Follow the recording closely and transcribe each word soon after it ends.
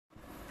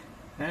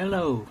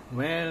Hello,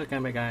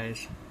 welcome back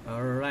guys.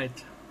 Alright,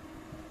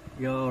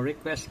 your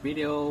request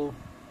video,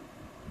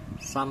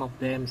 some of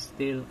them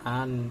still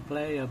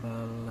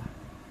unplayable.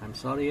 I'm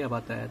sorry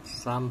about that.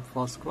 Some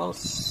force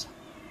close,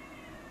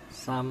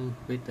 some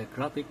with the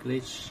graphic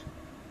glitch.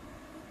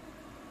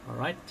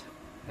 Alright,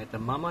 at the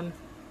moment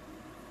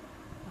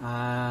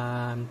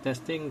I'm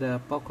testing the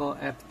Poco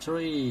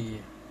F3,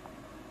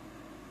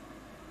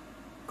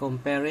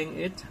 comparing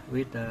it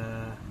with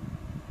the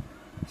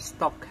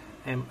stock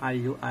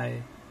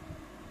Miui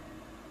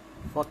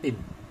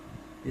 14.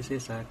 This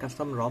is a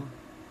custom ROM,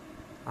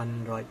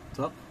 Android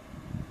 12.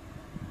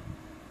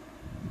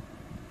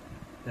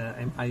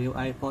 The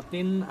Miui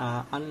 14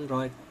 are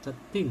Android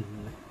 13.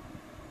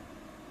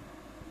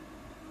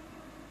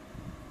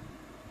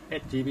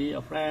 8 GB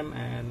of RAM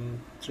and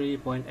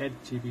 3.8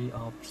 GB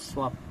of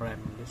swap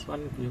RAM. This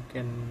one you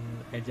can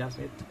adjust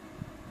it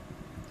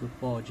to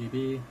 4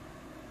 GB.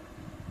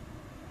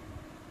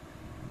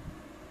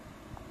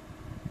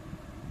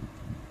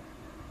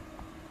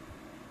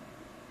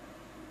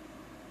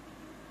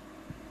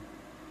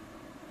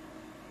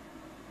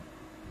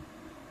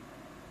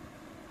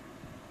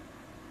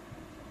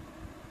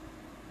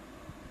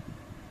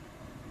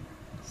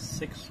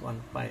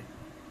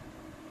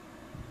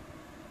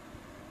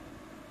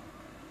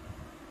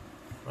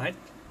 Right,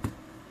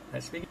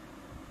 let's begin.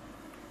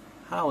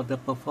 How the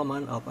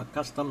performance of a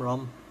custom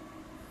ROM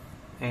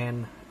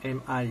and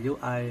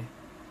Miui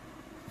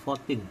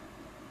 14,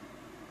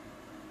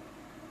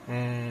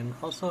 and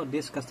also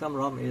this custom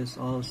ROM is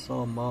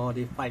also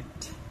modified.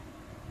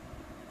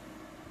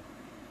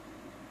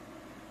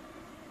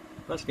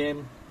 First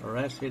game,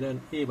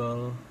 Resident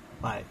Evil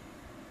 5.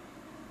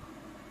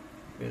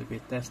 We'll be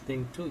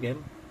testing 2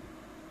 games.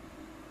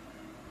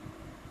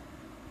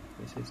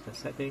 This is the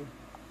setting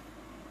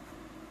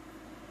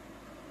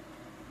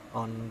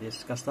on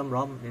this custom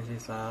ROM. This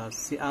is a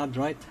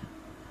Crdroid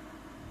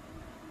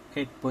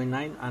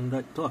 8.9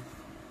 Android 12.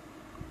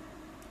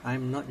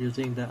 I'm not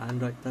using the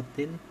Android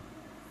 13.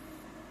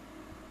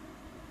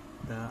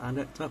 The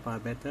Android 12 are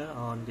better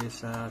on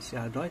this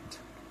Crdroid.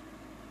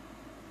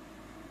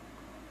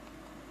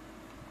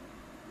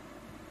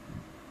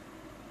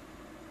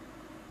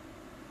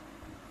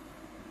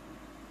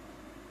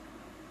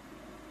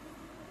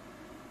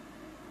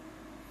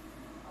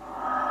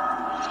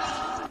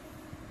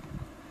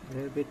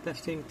 We'll be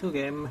testing 2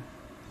 games,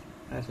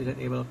 Resident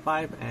Evil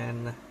 5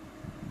 and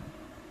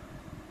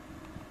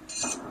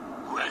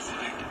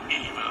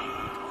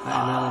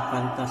Final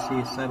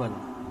Fantasy 7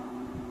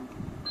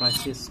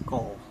 Crisis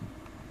Core.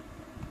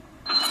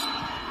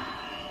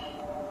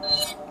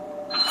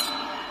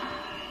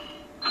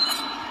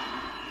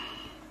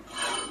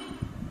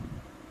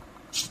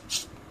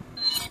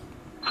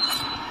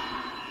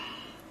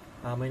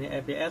 How many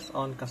FPS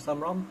on custom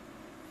ROM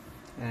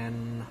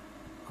and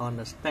on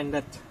the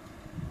standard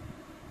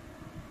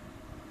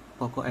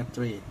Poco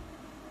F3.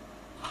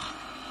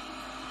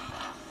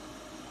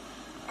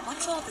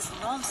 What's all this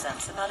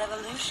nonsense about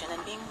evolution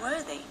and being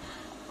worthy?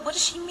 What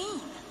does she mean?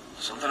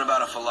 Something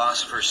about a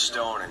philosopher's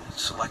stone and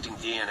selecting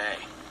DNA.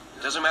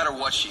 It doesn't matter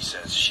what she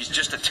says. She's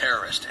just a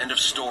terrorist. End of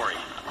story.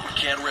 You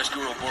can't risk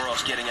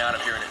Ouroboros getting out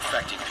of here and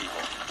infecting people.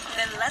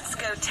 Then let's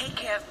go take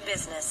care of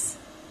business.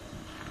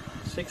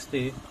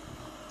 60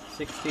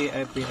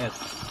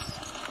 FPS.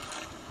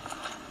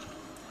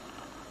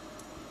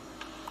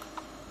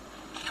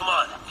 Come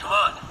on, come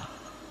on.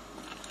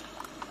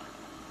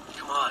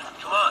 Come on,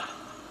 come on.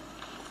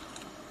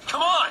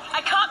 Come on!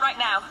 I can't right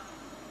now.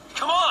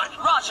 Come on!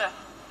 Roger.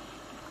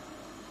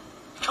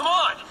 Come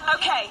on!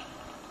 Okay.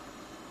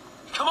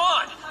 Come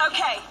on!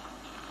 Okay.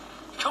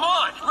 Come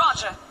on!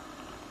 Roger.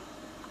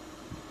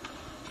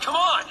 Come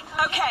on!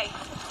 Okay.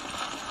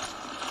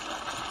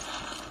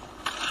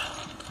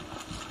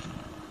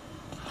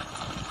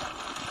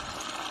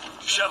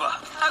 Sheva.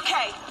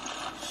 Okay.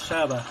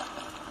 Sheba.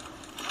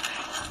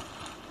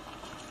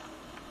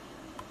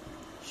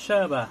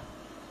 Sheba.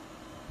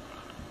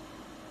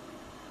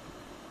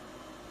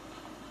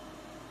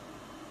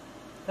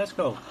 Let's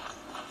go.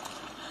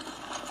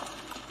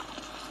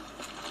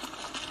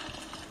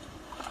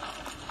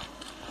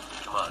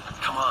 Come on,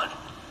 come on.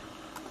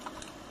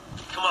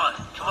 Come on,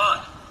 come on.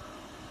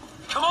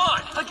 Come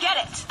on! Forget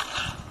it.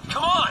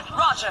 Come on!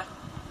 Roger.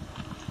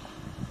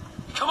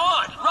 Come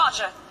on!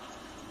 Roger.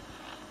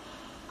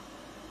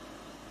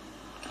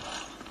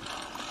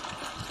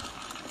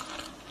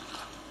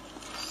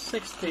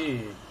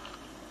 $60.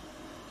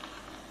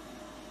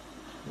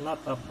 Not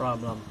a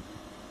problem.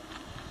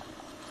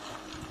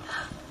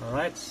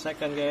 Alright,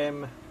 second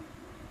game.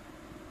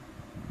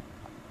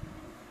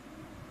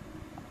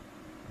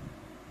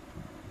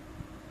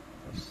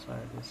 Let's try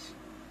this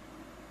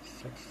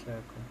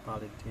sexual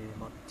compatibility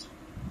mod.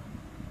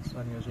 So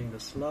I'm using the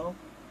slow.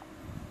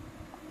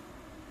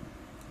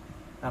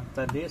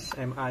 After this,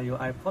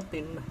 Miui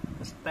 14,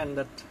 the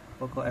standard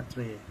Poco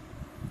F3.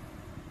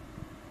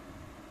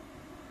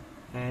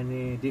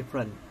 Any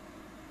different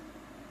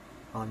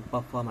on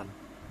performance?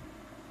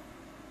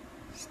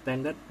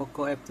 Standard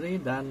Poco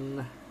F3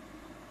 dan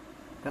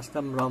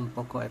custom ROM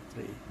Poco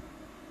F3.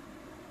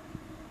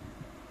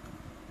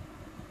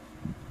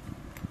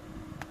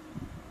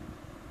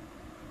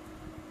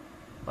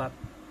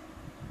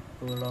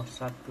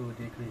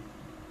 degree.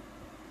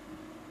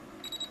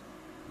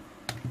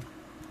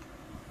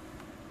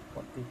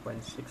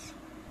 40.6.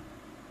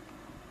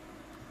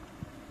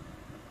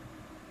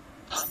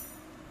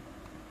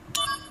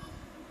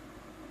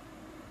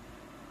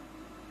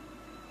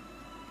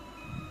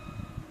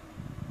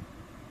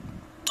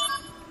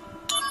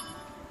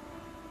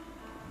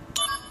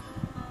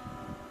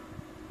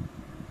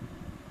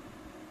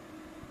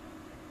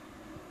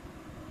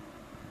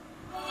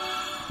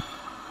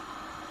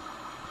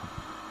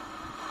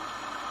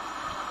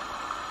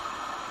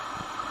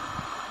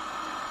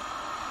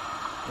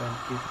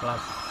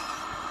 Plus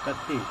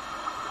 30.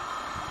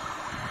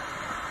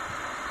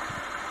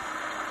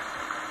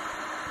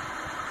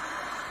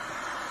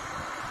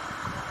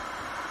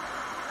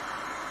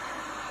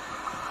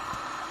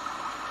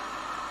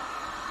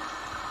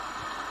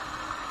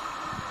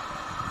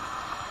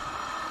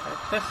 I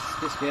test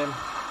this game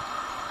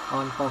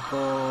on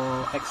Poco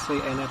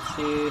X3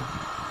 NFC.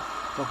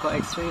 Poco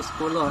X3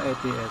 10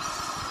 fps,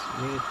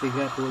 ini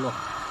 30.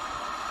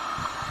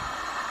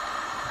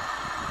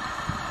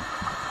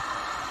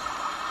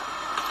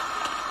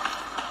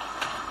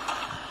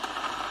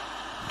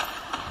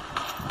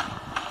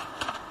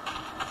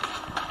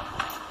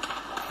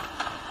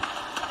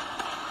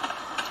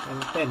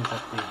 And 10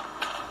 30.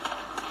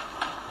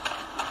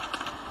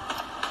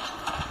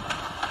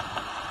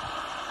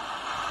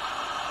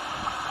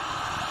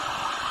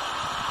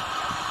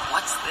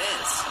 What's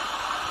this?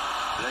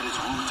 That is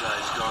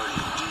Wu-Tai's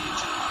guardian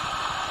deity.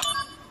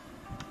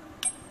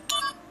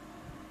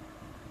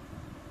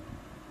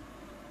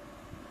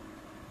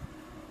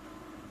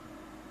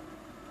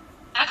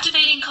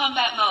 Activating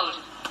combat mode.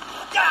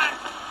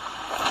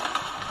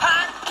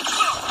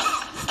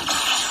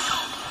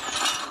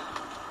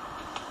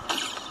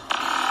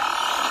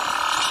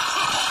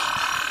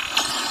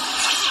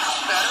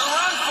 Better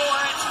run for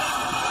it!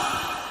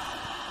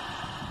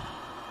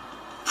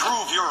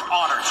 Prove your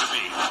honor to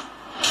me.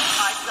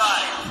 I got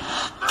it.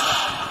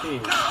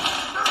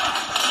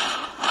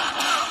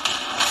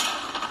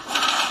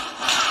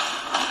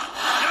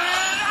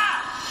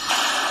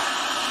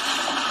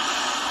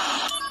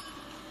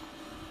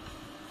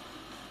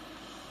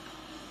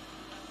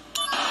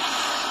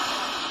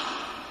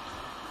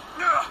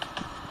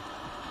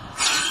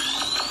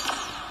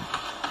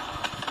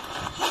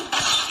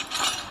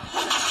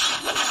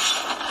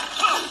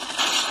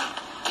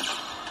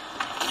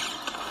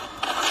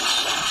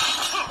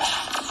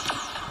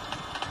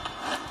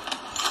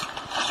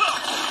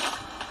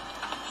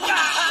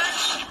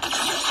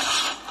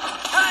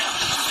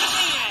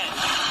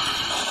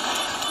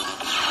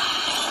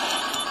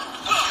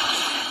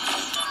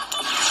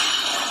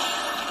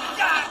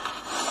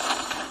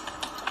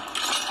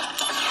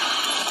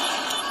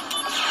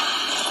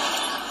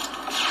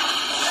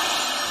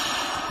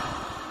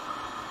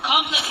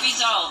 Conflict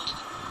resolved.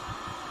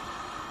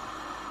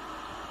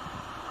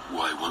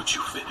 Why won't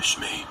you finish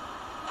me?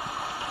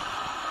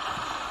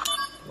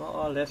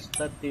 More or less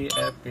 30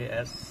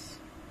 fps.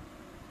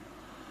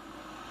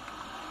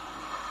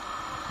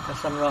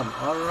 Custom ROM.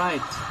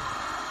 Alright.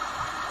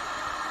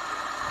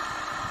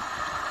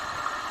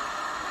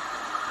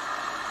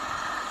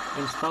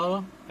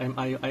 Install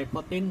Miui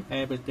 14.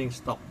 Everything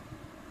stop.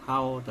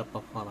 How the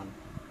performance?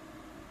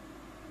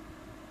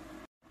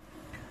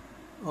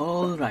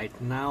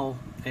 Alright, now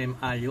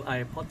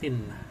Miui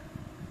 14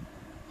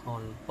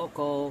 on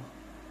Poco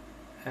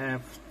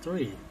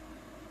F3.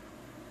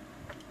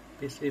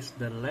 This is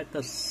the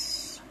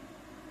latest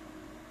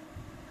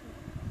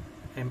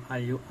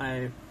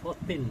Miui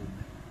 14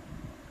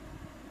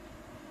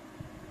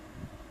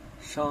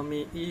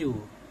 Xiaomi EU.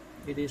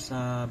 It is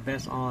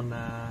based on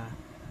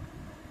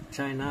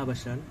China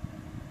version.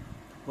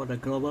 For the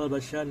global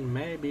version,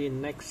 maybe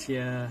next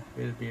year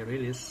will be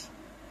released.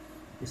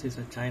 This is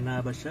a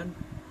China version,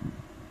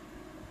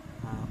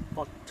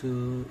 port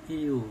to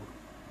EU.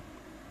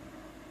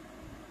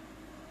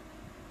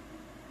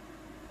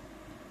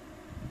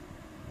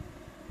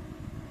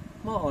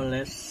 More or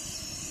less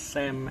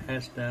same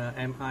as the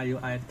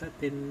Miui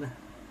 13,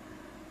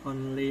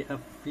 only a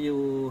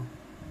few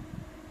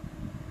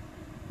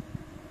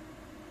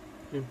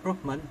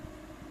improvement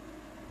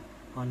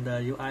on the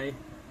UI.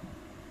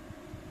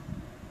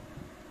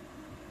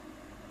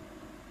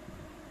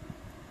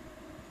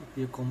 If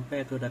you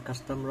compare to the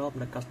custom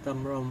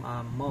ROM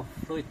are more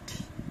fluid.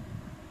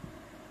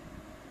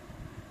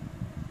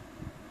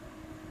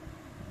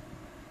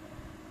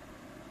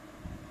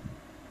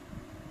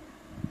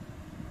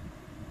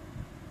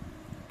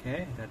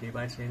 Okay, the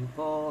device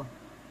info.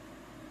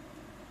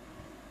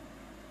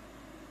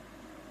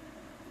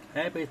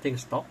 Everything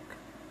stock.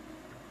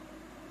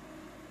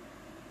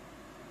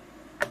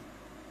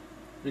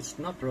 It's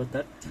not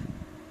rooted.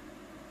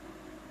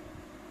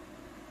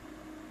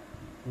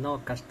 No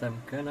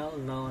custom kernel,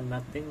 no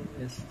nothing.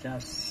 It's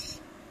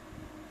just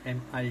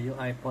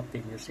Miui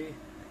 14. You see,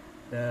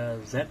 the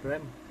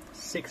ZRAM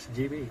 6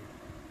 GB.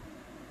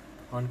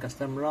 On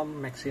custom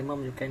ROM,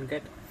 maximum you can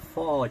get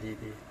 4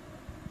 GB.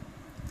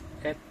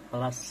 8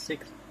 plus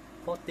 6,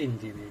 14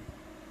 GB.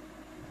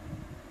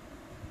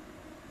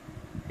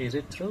 Is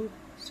it true?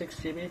 6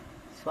 GB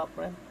swap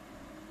RAM?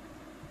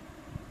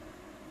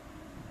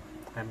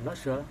 I'm not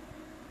sure.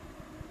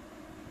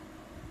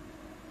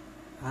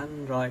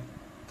 Android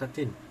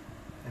 13,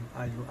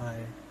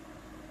 MIUI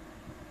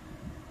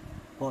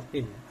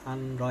 14,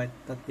 Android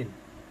 13.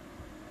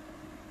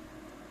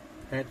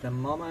 At the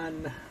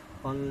moment,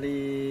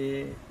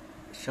 only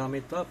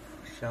Xiaomi 12,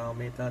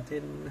 Xiaomi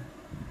 13,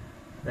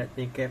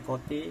 Redmi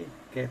K40,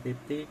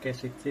 K50,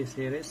 K60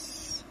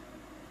 series,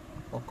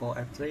 Poco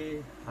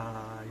F3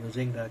 are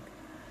using the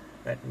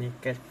Redmi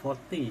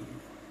K40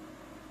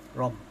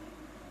 ROM.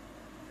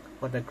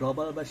 For the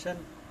global version,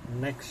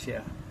 next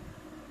year.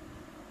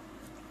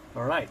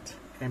 Alright,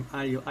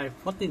 MIUI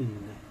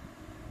 14.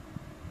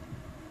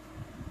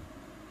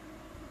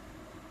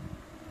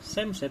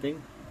 Same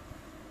setting.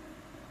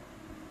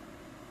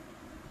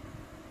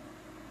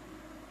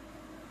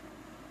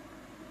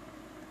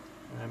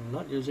 I'm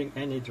not using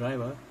any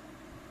driver.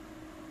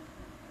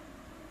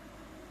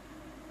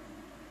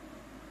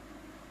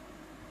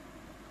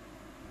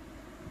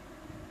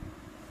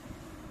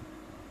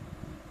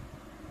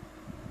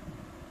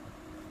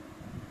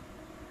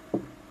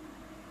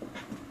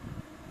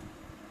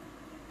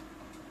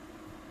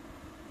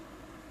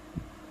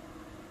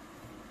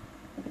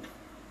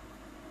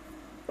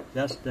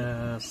 Just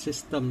the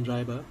system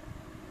driver.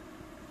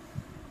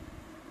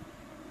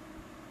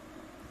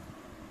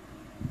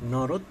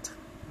 No root,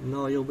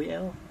 no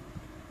UBL,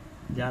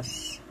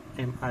 just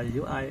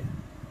MIUI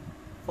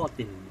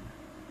 14.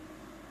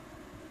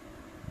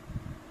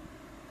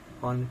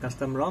 On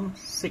custom ROM,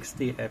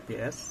 60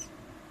 FPS.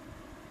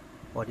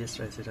 For this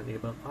Resident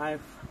Evil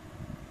 5.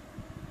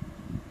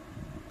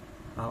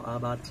 How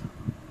about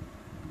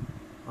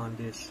on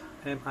this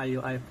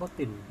MIUI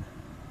 14?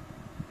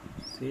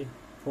 See,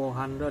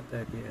 400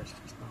 FPS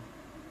just now.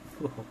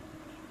 Whoa.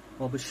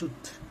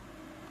 Overshoot.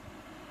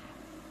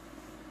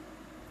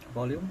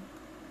 Volume.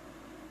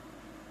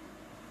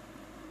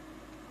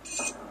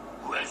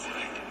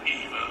 Resident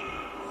Evil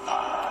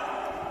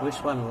 5.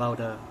 Which one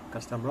louder,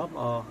 custom ROM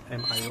or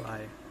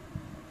MIUI?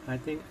 I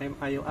think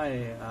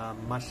MIUI are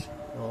much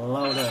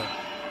louder,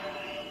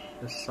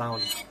 the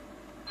sound.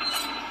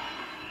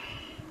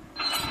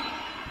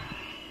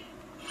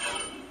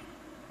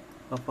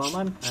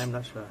 Performance, I'm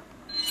not sure.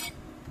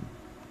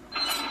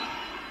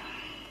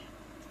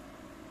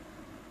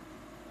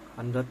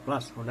 +100,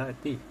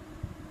 180.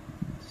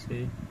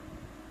 See.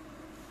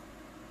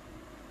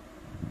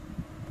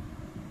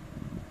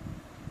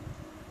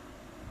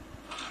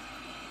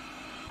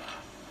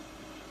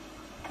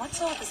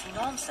 What's all this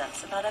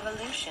nonsense about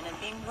evolution and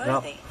being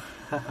worthy?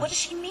 What does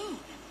she mean?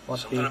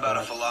 Something about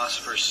a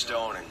philosopher's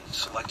stone and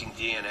selecting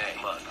DNA.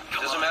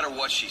 Doesn't matter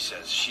what she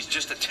says. She's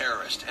just a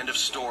terrorist. End of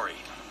story.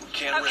 We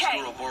can't risk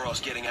Ouroboros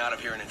getting out of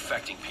here and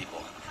infecting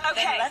people.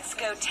 Okay. Then let's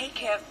go take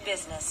care of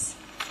business.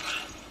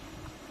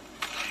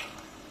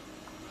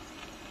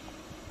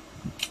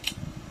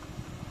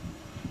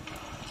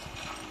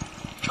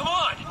 Come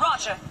on!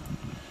 Roger.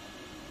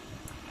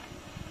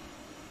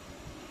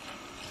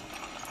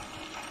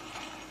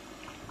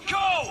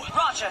 Go!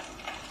 Roger.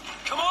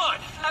 Come on!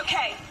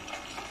 Okay.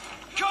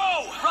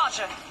 Go!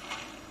 Roger.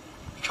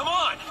 Come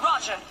on!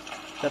 Roger.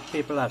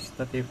 30 plus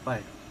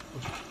 35.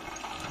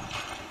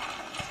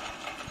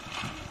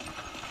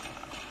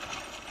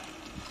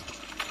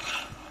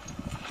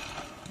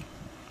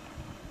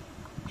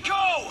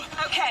 Go!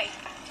 Okay.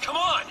 Come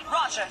on!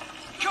 Roger.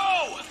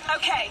 Go!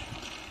 Okay.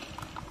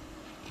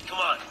 Come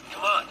on,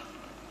 come on.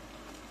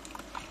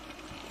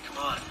 Come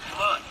on,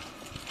 come on.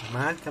 Come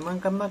on, come on,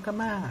 come on,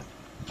 come on.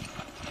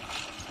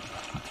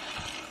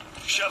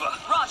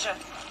 Sheva. Roger.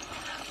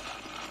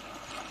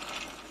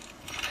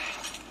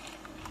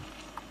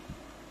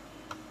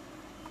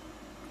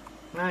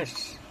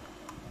 Nice.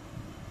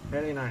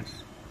 Very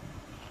nice.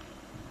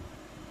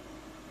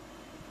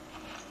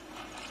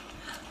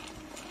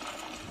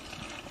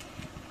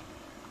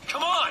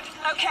 Come on!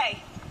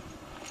 Okay.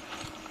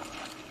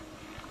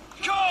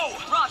 Go!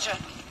 Roger.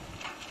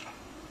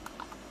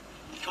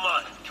 Come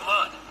on, come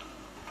on.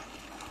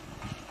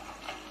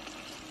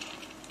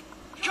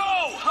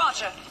 Go!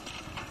 Roger.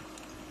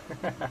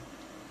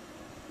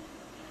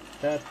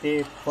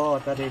 34,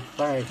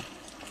 35,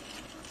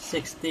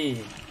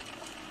 60.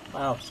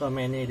 Wow, so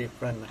many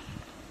different.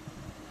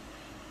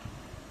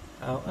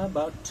 How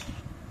about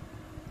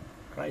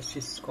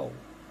Crisis Scope?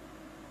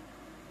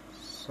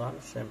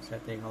 Same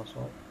setting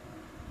also.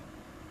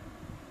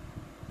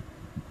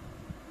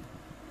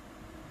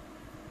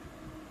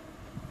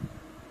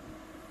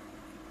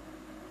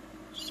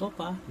 So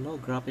far, no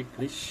graphic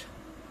glitch.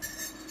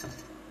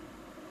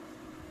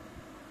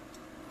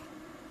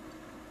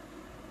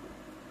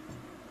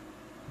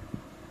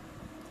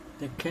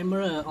 The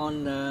camera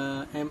on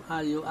the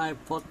MIUI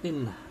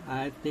 14,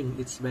 I think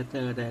it's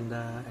better than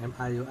the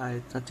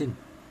MIUI 13.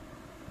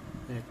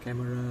 The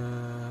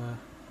camera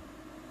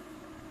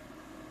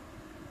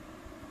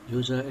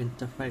user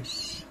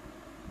interface,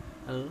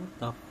 a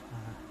lot of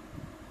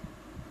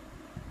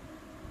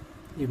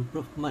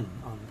improvement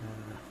on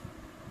the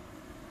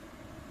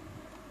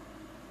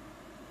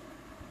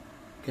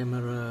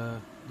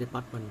camera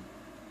department.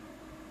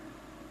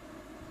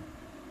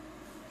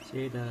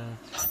 See the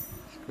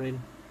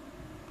screen.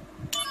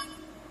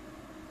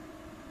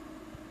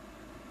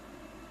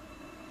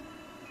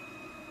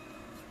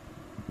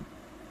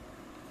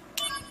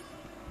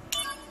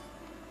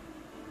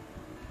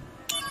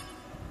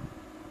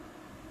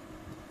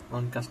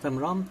 On custom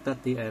ROM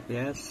 30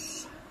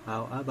 FPS.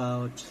 How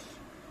about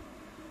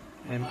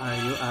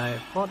MIUI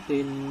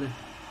 14?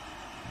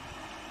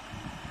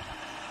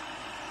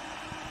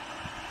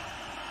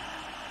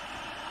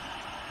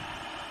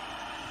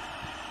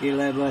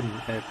 11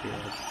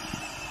 FPS.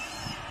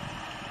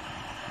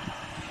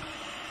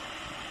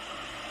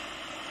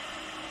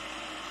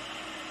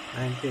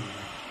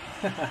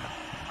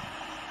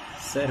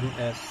 Same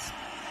as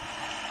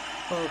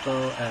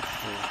Poco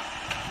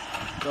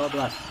F3.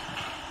 12.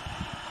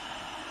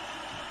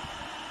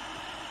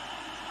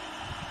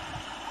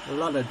 A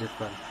lot of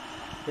different.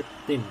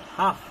 15,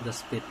 half the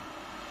speed.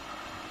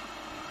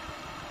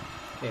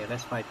 Okay,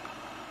 let's fight.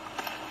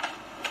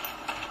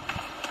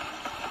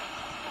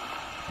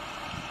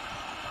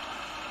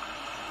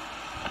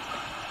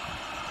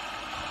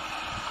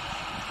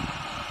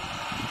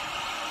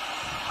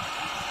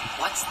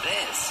 What's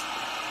this?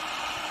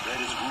 That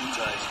is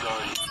Wu-Tai's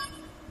guardian.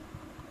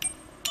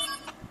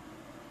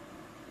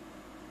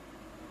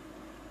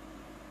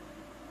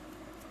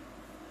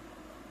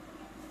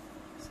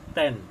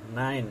 10,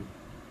 9,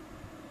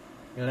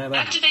 11.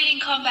 Activating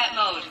combat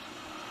mode.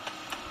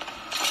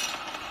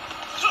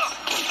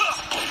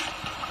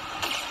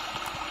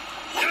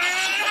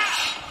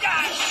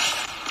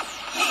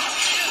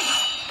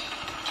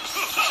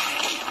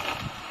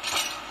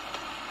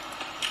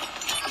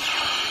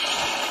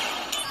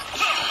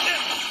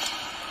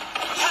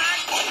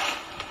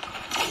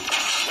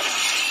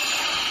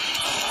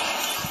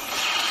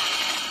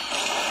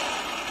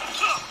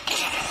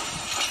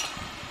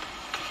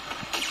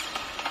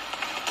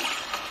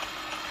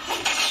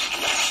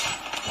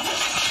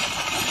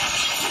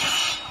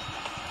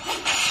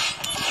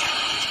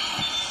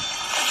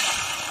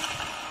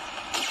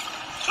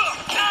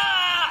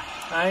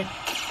 Right,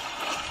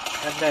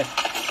 and that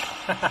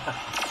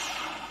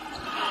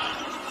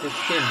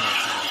 15,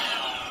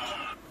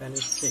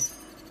 26.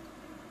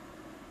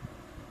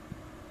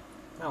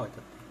 Now it's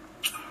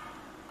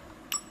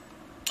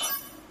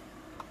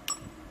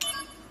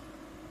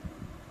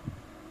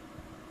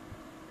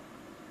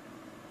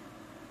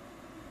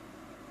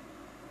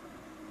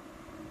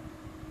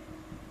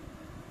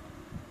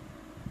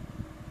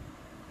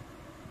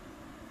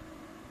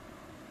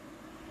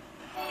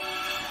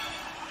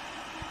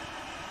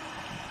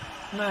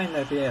 9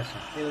 FPS,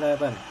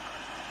 11.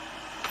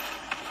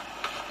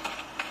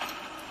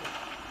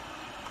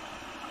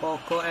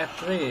 Poco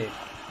F3.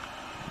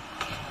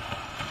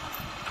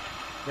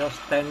 Your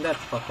standard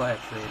Poco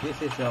F3.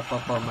 This is your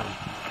performance.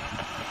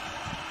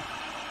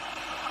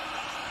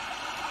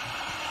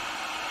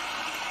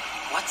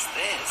 What's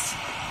this?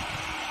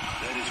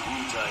 That is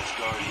Wu-Tai's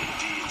guardian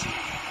deity,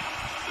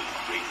 the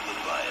Great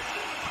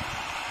Leviathan.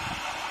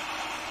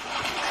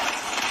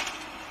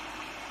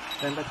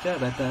 Temperature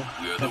better.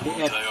 We are the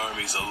Wu-Tai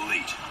Army's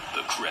elite,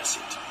 the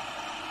Crescent.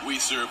 We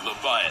serve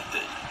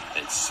Leviathan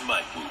and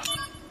smite Wu-Tai.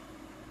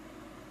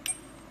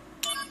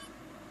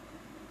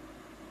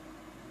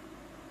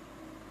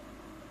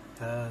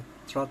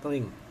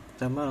 Throttling,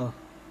 thermal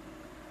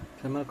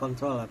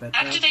control better.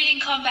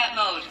 Activating combat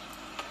mode.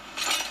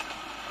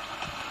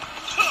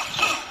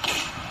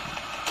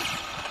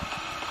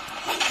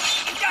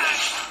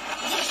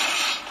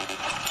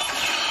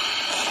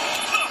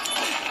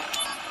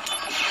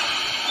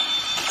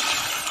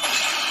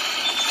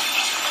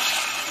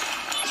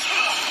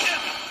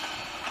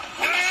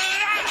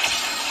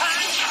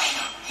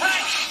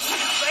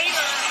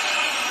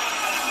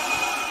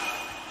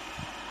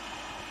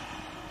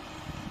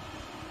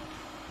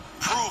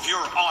 Prove your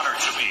honor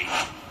to me.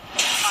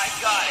 I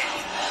got it.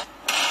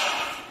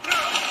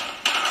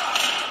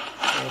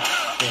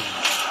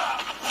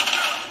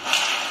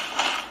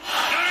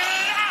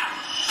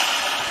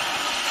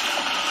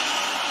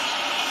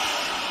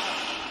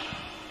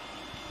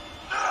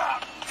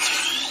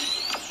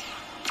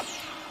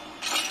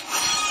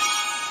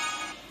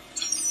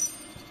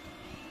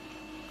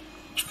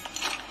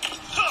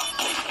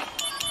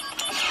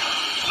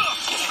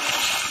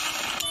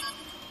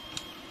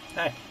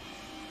 Hey.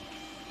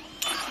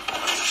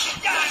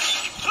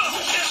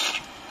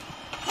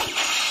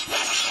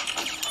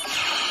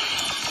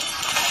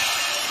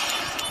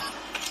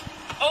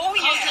 Oh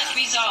yeah! Conflict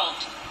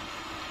resolved.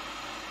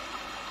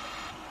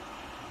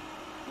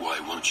 Why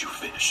won't you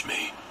finish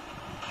me?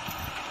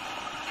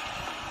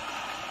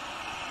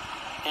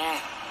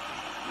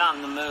 Not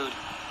in the mood.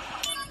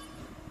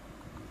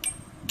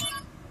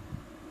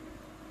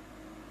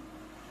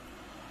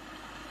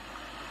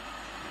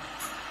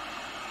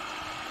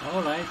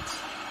 Alright,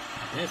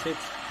 that's it.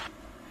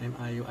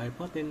 MIUI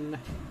 14.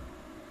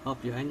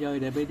 Hope you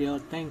enjoyed the video.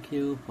 Thank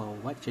you for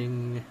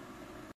watching.